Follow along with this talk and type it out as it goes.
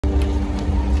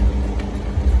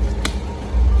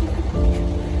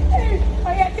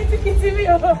I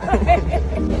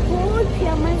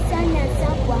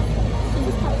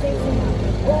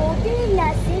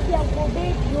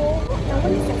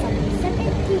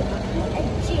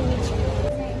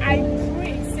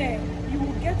pray, sir, you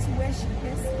will get to where she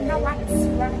is. Now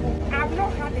I've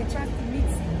not had the chance to meet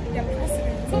the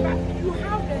president, but you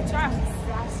have the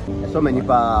chance. So many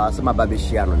some baby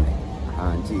shiano.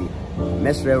 Auntie,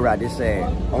 Miss Rera, say,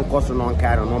 Uncle Sonon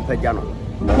Caro, non Pejano.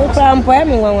 No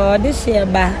problem, one this year,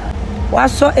 ba.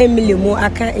 Was so Emily Mo, I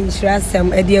can't insure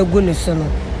some a dear goodness. I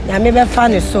may be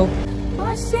funny so.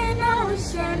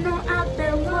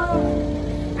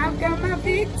 I've got my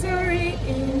victory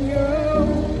in you.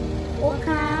 Oh,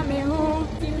 come home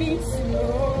to me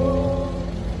slow.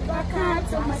 Back out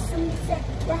to my sunset.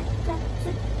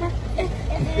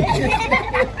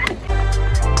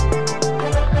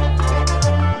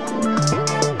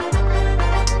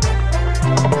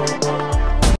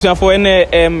 For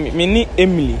mini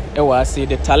Emily, I was say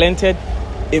the talented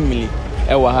Emily,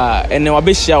 I was and now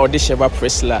be share ODEHYIEBA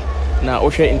PRISCILLA. Now,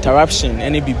 Osha interruption,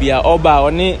 any BBA, Oba,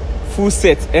 only full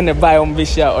set, and a buy on be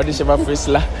share ODEHYIEBA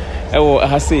PRISCILLA.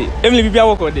 I say, Emily BBA,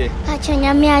 walk on there.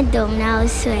 Pachanya me adom now,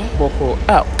 sir. Boko,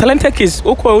 talented kids,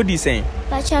 Oko, what do you say?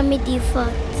 Pacha me the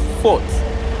Fourth.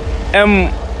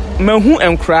 Me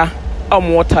and cry are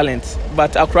more talent,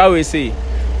 but I cry we say,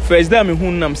 first day me who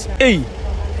nams, hey,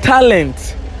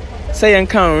 talent. Say yen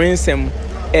can rinsem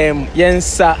yen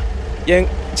sa yen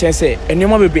chance and you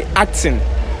might be acting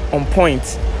on point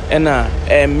and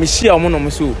Michelle Mono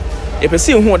so if I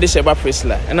see who ODEHYIEBA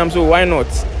PRISCILLA and I'm so why not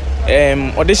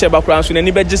ODEHYIEBA crown so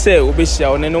anybody just say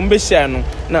Obesha and Ombesha no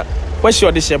now what's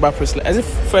your ODEHYIEBA PRISCILLA as if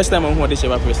first time on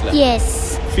ODEHYIEBA PRISCILLA?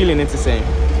 Yes. Feeling it the same?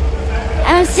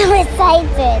 I'm so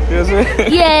excited.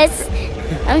 Yes.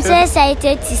 I'm so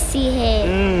excited to see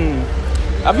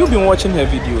her. Have you been watching her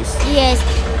videos? Yes.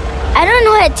 I don't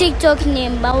know her TikTok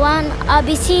name, but I'll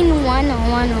be seeing one.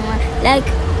 Like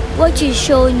what you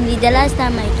showed me the last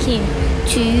time I came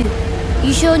to you.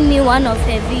 You showed me one of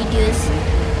her videos.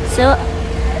 So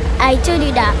I told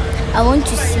you that I want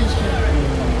to see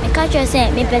her. I catch her say,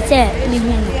 me pese, me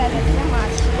home.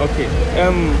 Okay.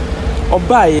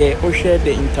 Obaye, o share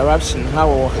the interruption how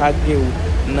or hard girl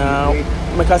now.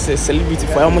 Make us a celebrity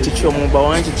for how much you show but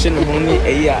one to chin only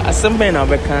a year. As some men are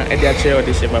back at their chair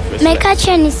ODEHYIEBA PRISCILLA. Make a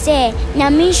chain say,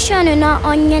 Namishan no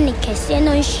onion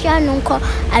casino shanunko,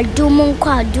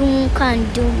 adumunko,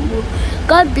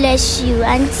 God bless you,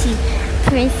 Auntie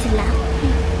Priscilla.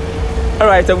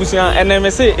 Alright, Abusia, and I may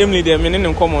say Emily, the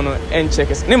meaning come on and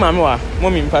check us. Name Mamma,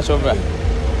 Mommy, pass over.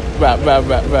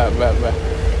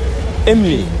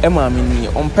 Emily, Emma, me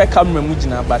on Peckham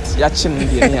Mujina, but Yachin,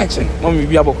 the Yachin, Mommy,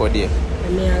 be able to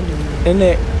and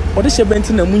ODEHYIEBA and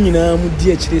Munina,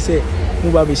 dear, they say,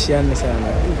 Mubabishan.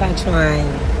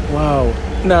 Wow.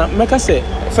 Now, make us say,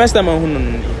 first time I'm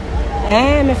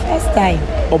my first time.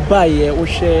 Obaye, we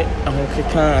share a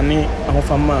Hokekani, a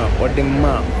Hofama, or the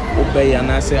ma, Obey,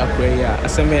 and I say a prayer,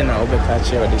 as a man, I'll be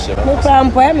catching ODEHYIEBA. No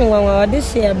problem,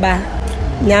 ODEHYIEBA.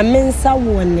 Nyaminsa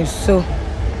one so.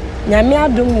 Nyame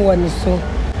adom woni so.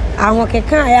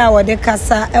 Ahokeka aya wode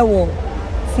kasa ewo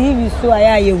TV so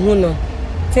aya ye hu no.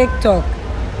 TikTok,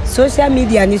 social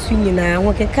media ni so nyina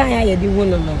ahokeka aya ye di hu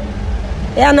no no.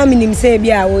 Ya na minim se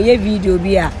bia wo ye video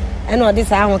bia e na ode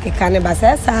sa ahokeka ne ba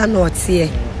sa na ote e.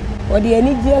 Ode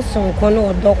ani die sonko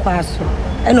no odokwa aso.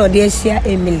 E na ode ahia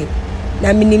Emily.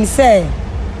 Na minim se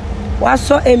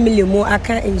waso Emily mo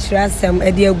aka insurance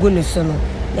e de agu ne so no.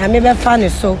 Nyame be fa ne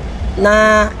so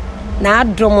na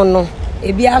adom no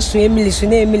ebi aso Emily so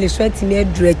na Emily so atimi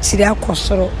aduru akiri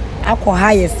akosoro akọ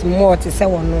highest more te se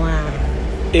wono a.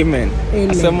 Amen.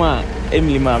 Asema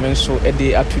Emily ma men so e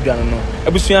de atudwan no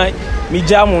abusua mi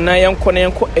jamu na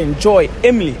yenko enjoy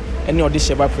Emily ene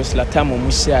ODEHYIEBA PRISCILLA time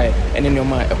mu sia ene no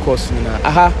ma e course ni na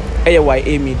aha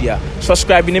YA media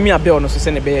subscribe ni mi abel no so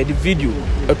se ne be the video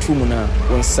atumu na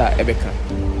wonsa ebeka.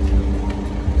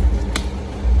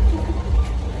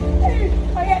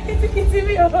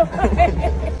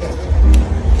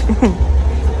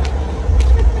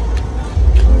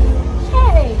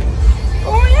 Hey,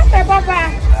 oh yes, Papa.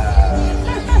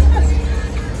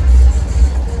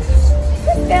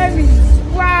 Baby,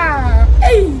 wow.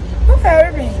 Hey, who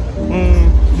married me?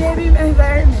 Baby, man,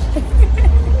 married me.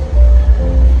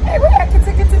 Hey, we have to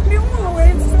take it to me. Where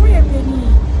is so you, baby?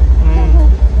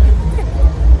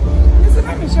 Listen,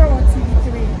 let me show on TV3.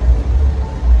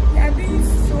 You're doing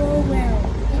so well.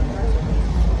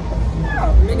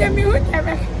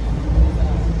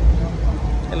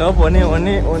 Hello,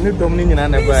 only Dominion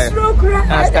and a boy.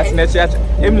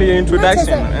 Emily,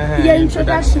 introduction. Your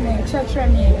introduction, hello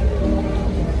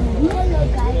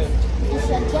guys, it's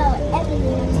your girl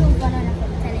Emily,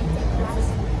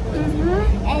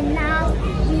 And now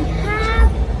we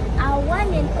have our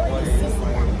one and only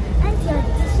sister, Auntie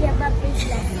ODEHYIEBA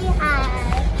Priscilla. Say hi.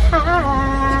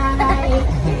 Hi.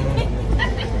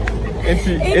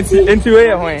 Enti where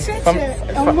you going? From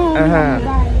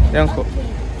Yanko.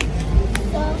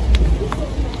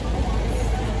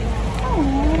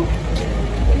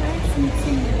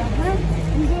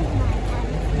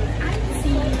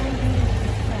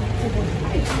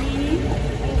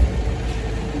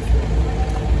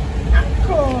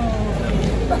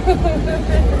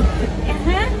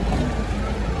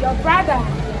 Your brother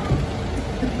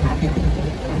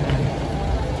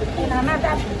and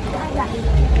another brother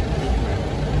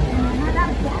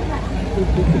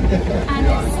and a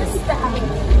sister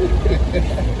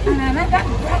and another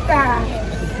brother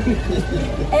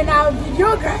and our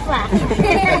videographer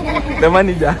the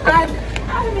manager and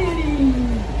family.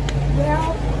 Well,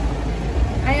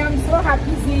 I am so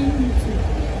happy seeing you too.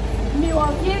 Me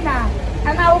was here now,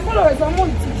 and our followers are more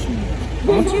to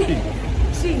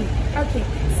okay,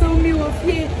 so me was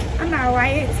here and now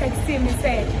I texted me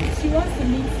said she wants to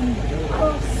meet me. I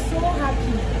was so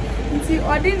happy. Until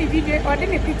or then the video or then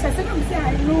the picture, so I'm saying I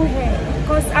know her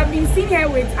because I've been seeing her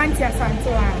with Auntie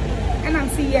Asantehene, and I'm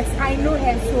saying yes, I know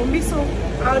her. So me so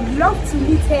I would love to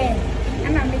meet her,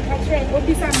 and I'm make her try.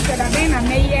 Obviously I'm said that then I'm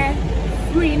here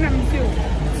free and I'm feel.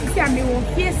 She said I'm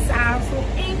here so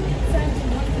anytime she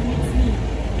wants to meet me,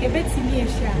 a bit to me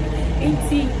Ain't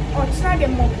or try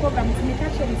them more program to make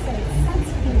actually say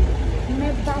something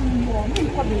never more. Me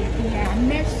probably here,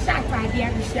 never shot idea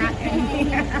to shot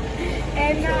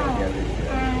and now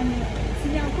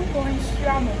Siyanko going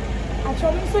strong. I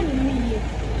told me so you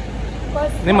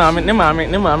because ne mama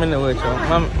na we cho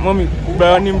mommy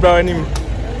brownie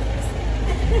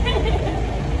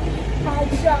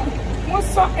most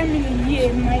saw Emily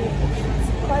here my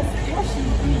because what she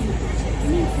did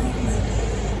means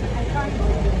I can't do.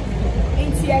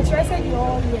 I trusted you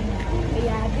all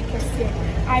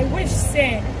I wish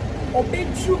say obey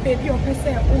true baby or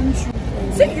say own true.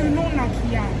 Say you know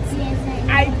Nakia.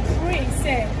 I pray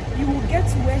say you will get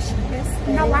to where she is.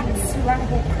 Now what is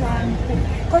plan?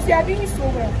 Because you are doing so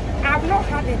well. I have not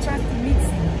had a chance to meet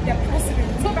the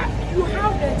president, but you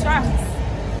have the chance.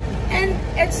 And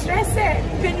it's just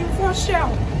when you for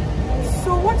sure.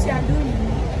 So what you are doing,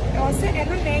 I will say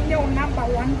your number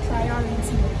one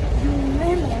priority. You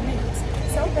learn on it.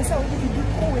 So you do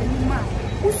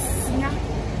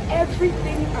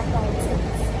everything about it.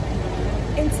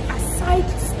 And aside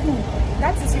school,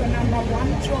 that is your number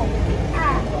one job.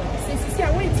 Since I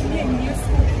went to be a new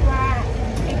school,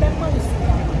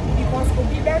 because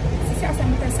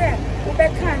I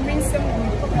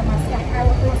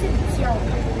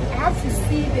have to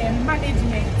see the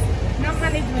management. Not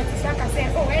management is like I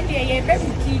said, oh, and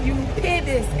you pay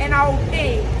this and I'll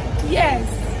pay. Yes,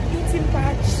 eating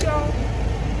passion.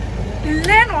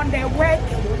 Learn on their work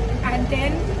and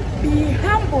then be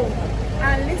humble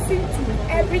and listen to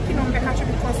everything on the country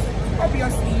because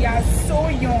obviously you are so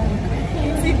young.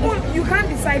 You can't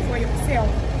decide for yourself.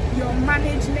 Your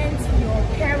management, your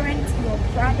parents, your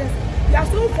brothers. You are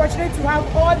so fortunate to have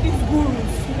all these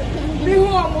gurus.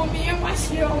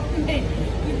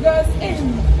 Because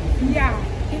yeah,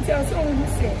 it's also who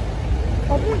said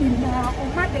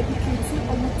dedicating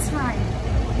all the time.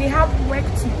 They have work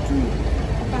to do.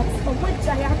 But for what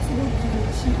I have to do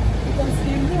because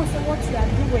they know so what you are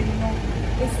doing,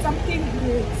 is something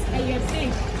great. And you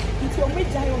think it's your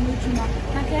major juma.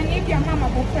 I can give your mama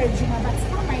boy juma, but it's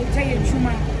not my giant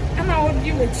juma. I'm out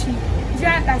you with you. Do you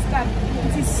understand?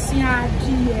 It is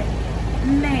dear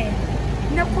man.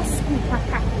 Never school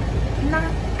papa. Now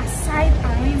aside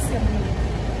and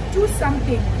do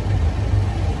something.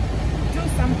 Do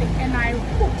something, and I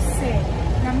hope say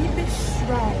now me be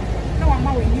strong. No, I'm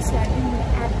not when you say I didn't know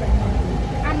Abraham.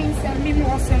 I mean, send me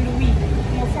more Louis,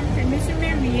 more from Permission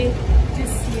Mary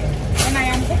this year. And I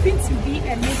am hoping to be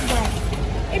a midwife.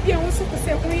 If you also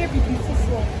say, oh, you be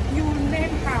before, you will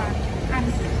learn her and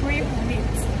pray on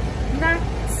it. Now,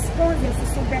 sponsors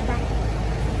is so better.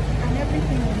 And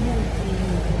everything will move.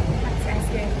 As I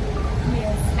said,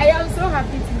 yes. I am so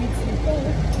happy to meet you.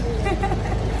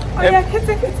 Oh, yeah,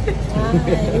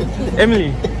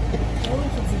 Emily.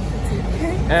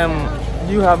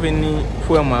 Do you have any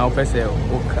poem or person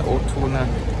or tuna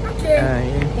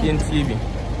in TV?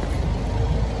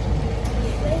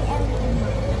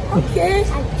 Okay.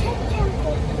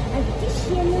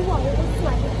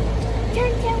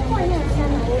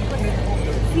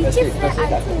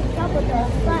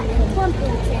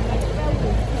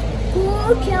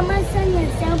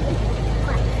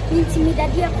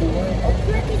 Intimidadia ku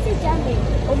oprekisi jame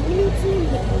omiliti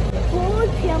ko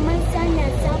piamansa nya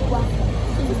sabwa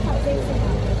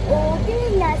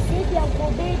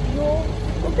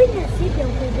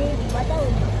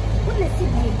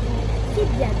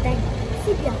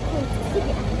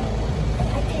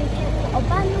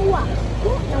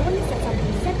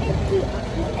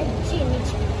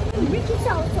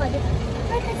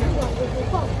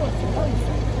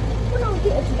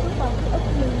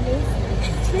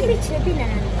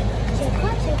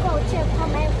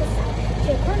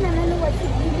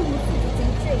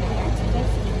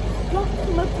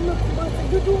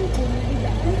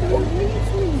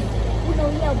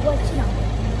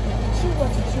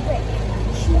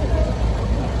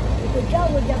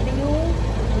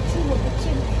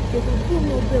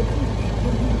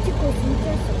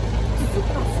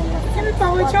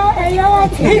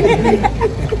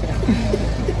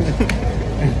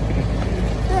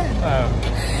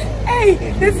Hey,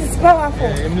 this is powerful.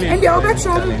 And the other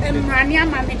chum and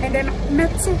then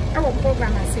metal our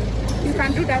program I say you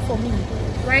can do that for me,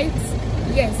 right?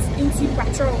 Yes, into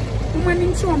patrol. Woman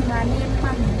into mommy.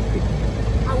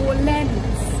 I will learn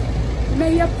it.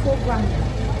 Mayor program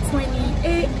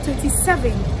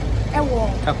 27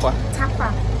 Tapa,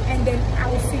 and then I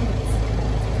will sing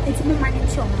it. It's me money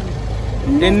trauma.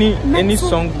 Any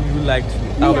song you like to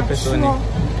our person?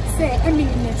 Say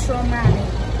Emily trauma.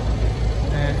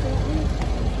 I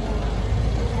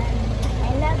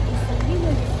love this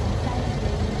song.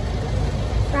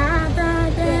 Father,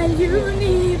 the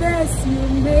universe you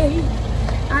made,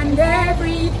 and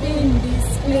everything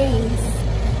displays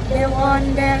the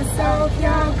wonders of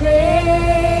your grace.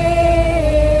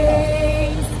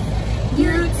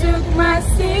 You took my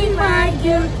sin, my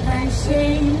guilt and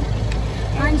shame,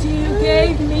 and you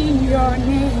gave me your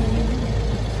name.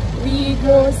 We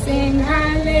go sing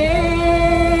hallelujah.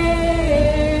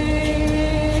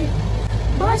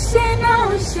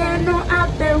 Bosheno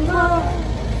apemo,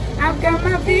 I've got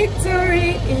my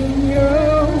victory in you.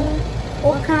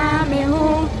 Oh, come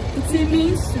home, it's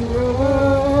me so.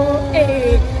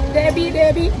 Hey,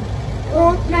 Debbie.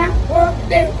 Oh, now, oh,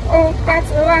 there, oh,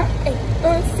 Patoa. Hey,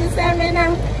 oh, Susamina,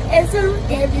 Ezu,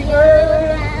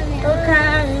 everywhere. Oh,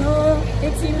 come home,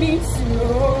 it's me so.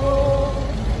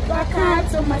 Waka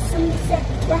to my sunset,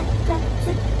 waka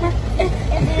to my.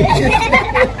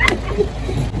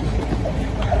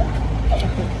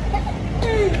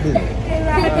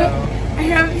 I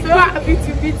am so happy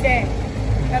to be there.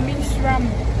 I mean, Shram.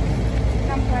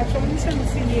 I'm trying to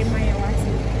see my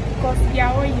watching because we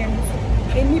are all young.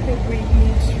 Any baby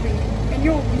and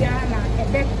you'll be a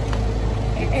bed,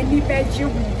 any bed you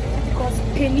because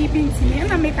Penny beats me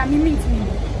and I make a meet me.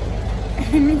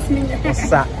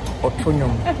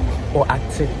 Otumfour or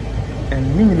active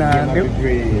and Mina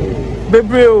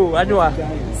Bebreo Adwa.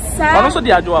 And also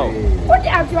the Adwa. What the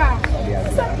Adwa?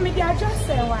 So, maybe I just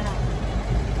say one.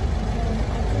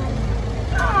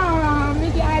 Ah,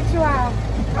 maybe Adwa.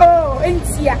 Oh, and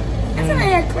here.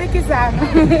 I quick as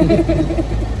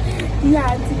yeah,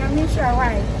 I'm not sure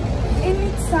why.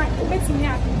 Anytime, let me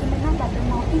have the number of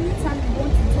them. Anytime you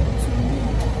want to talk to me,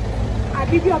 I'll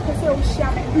give you a person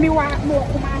share me what more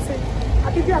commercial.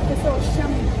 I'll give you a person share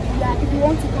me. Yeah, if you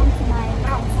want to come to my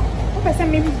house, what person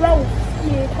maybe bro,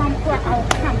 yeah, come for our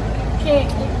camp. Okay,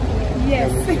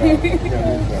 yes.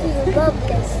 God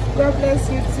bless. God bless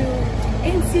you too.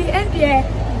 And see, and yeah,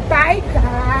 bye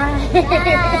guys.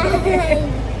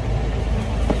 Bye.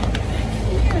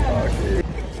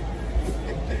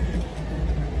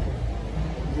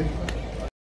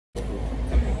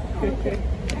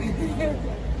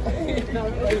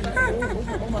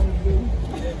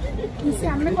 You see,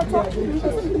 I'm going to talk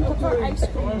ice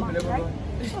cream, right?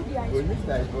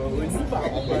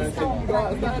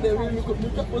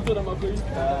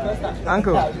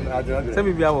 Uncle, tell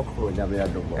me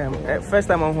first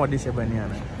time I'm this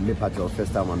banana.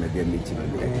 First time I'm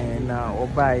meeting. Now, or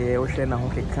buy a ocean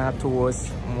car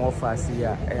towards more fast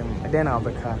here, then I'll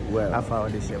be car. Well, after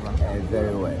this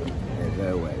very well,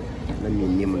 very well. Let me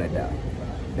name that.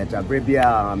 That a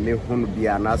brabia me who be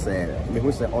an answer, me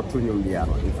who say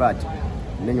Otumfour. In fact,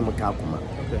 many more Kakuma.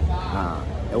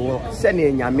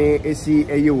 Sending Yame AC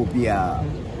a you be a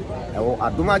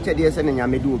Aduma Chedia sending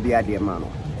Yame do be a dear man.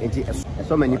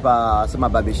 So many pa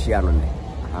some baby shianon.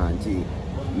 Auntie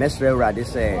Mestre Radi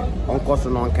say, Uncle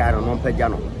Sonon Caron on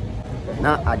Pejano.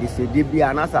 Now I say, Dibia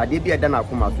and as I did be a dana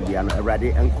kuma to the ana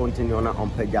ready and continue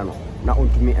on Pejano. Now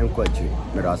unto me and coach you,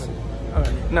 Merasi.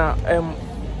 Now,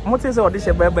 what is all this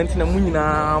about Benton and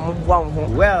Munina?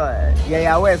 Well,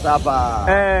 yeah, where's up?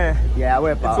 Yeah,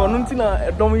 where so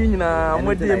Nuntina, Domina,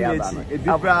 what do you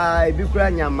cry? You cry,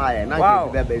 Yamaya, and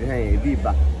I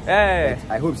Viva.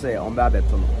 I hope say on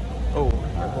Babeton. Oh,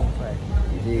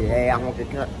 hey,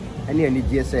 I'm Any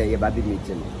GSA, your baby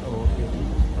meeting. Okay,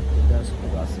 that's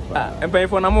cool. And pay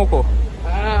for Namoko.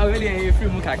 Really, a few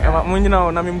Mukaka. When you know,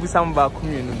 Namim Samba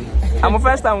community. I'm a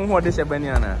first time who this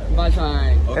Baniana.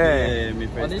 Okay,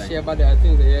 this year, but I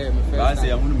think the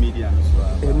media.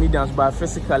 Mediums, but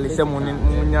physically, someone in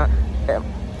Munya.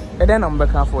 And then I'm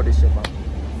back for this year.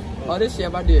 Oh, this year,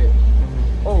 but dear.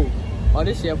 Oh,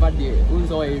 this year, but dear.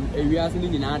 Who's all a real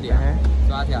in Nadia.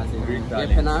 So I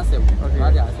say, pronounce him.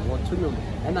 What to know?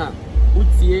 And now,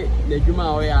 would see the Juma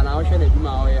away, and I'll share the Juma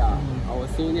away. I was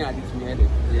saying, I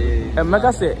did. And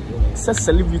Mega say, such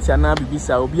celebrity and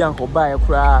Nabisa will be uncle by a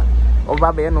cry or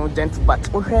Rabbi no gentle,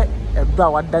 but okay, a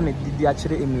brow done it did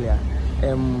actually Emilia.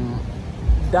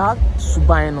 That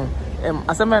Subino,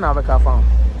 as a man of a car found.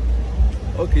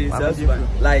 Okay, so that's fine.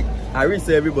 Like, I really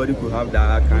say everybody could have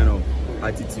that kind of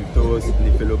attitude towards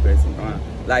the fellow person.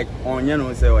 Like, on you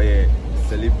know, say, oh, yeah,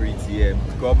 celebrity,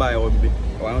 go by or I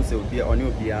don't say, on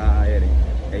you be a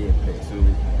so,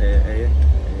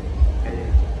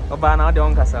 Oba na de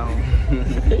onka sa ho.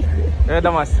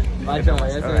 Damas.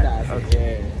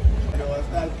 Okay.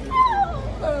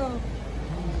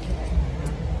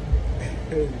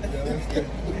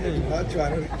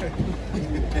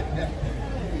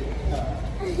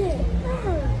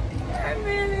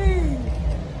 Emily.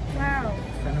 Wow.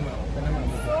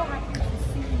 So happy to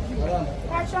see you.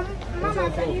 Mama,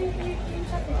 can you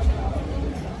check it?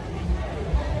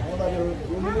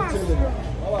 Mama,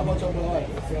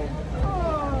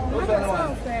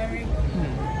 Mama, fairy.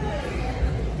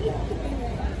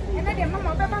 And then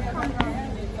Mama, come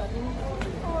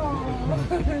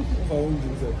oh.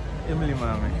 Emily,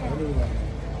 Mama.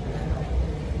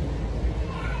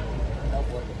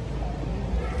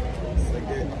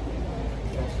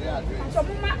 So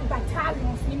Mama,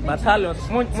 battalions.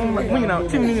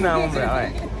 Team now,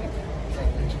 right?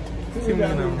 Team now.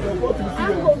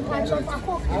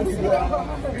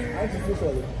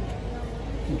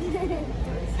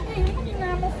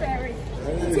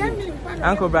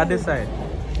 Uncle brother side.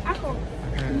 Uncle.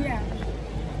 Yeah.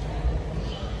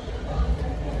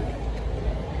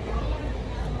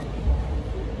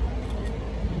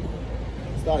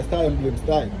 Star emblem,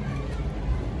 star.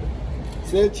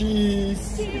 Say cheese.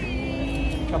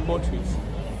 Couple trees.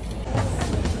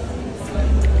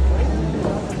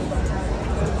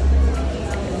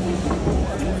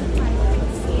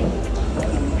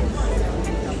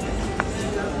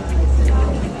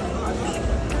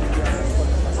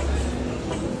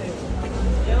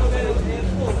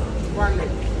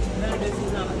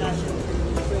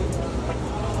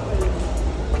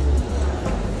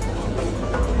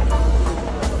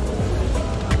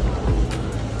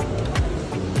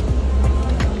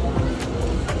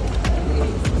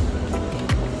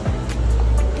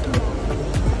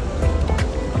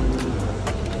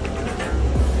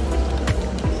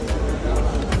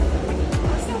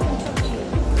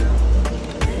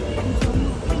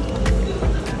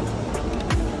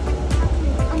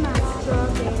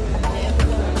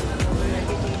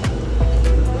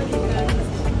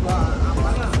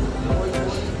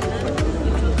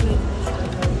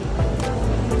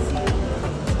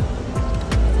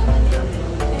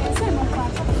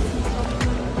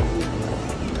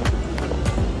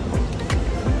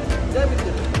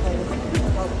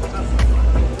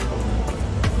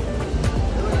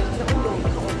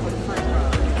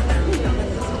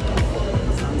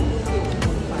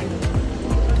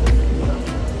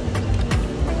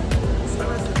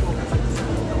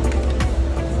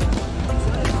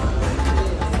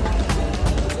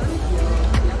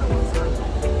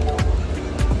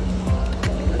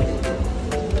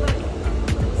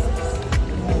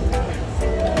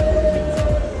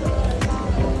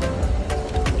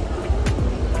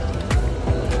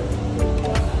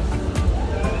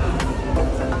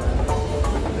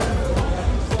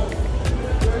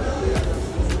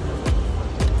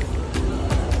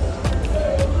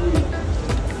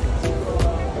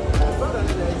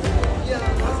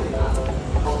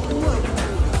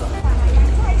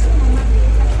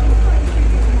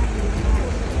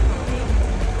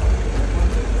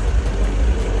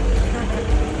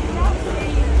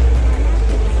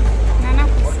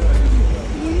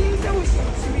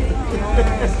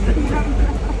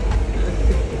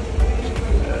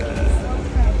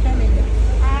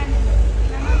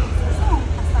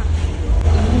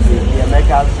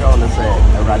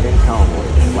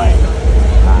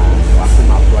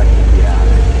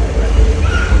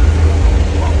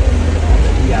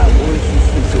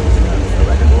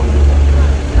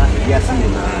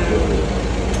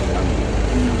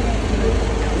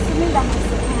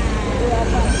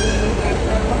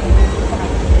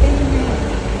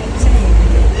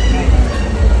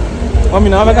 Mami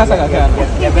na wabeka saka kana.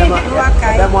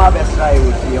 Bemo abesra e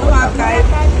otie o.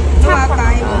 It's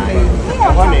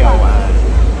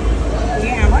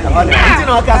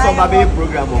not a of a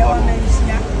program.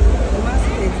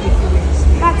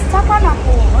 That's Tapana.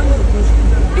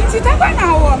 It's Tapana.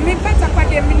 Me better for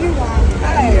the minimum.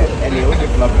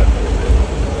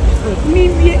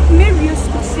 Maybe you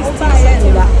sister.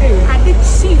 I did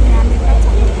see me.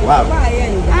 Wow.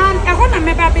 And I want to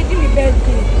make a baby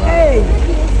birthday. Hey.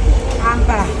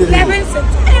 Amber. 11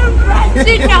 September.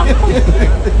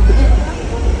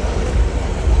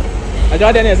 I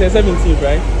got then 17th,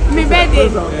 right? My birthday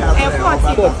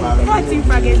 14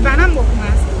 Fridays, but I'm not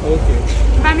mass. Okay.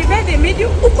 But my birthday made you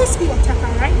go school chaka,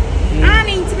 right? And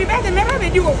into my birthday, never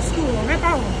made you go school.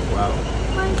 Wow.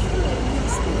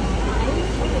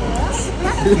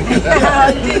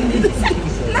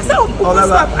 That's how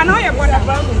stop. I know you're what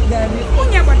about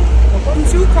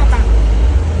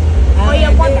or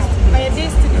your water or your day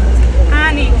student.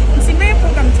 And it's in my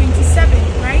program 27,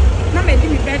 right? Now my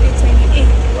birthday 28.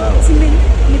 Wow. It's in my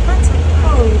party.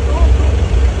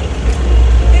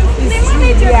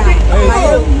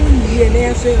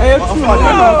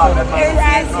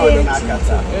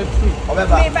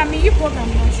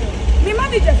 My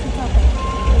manager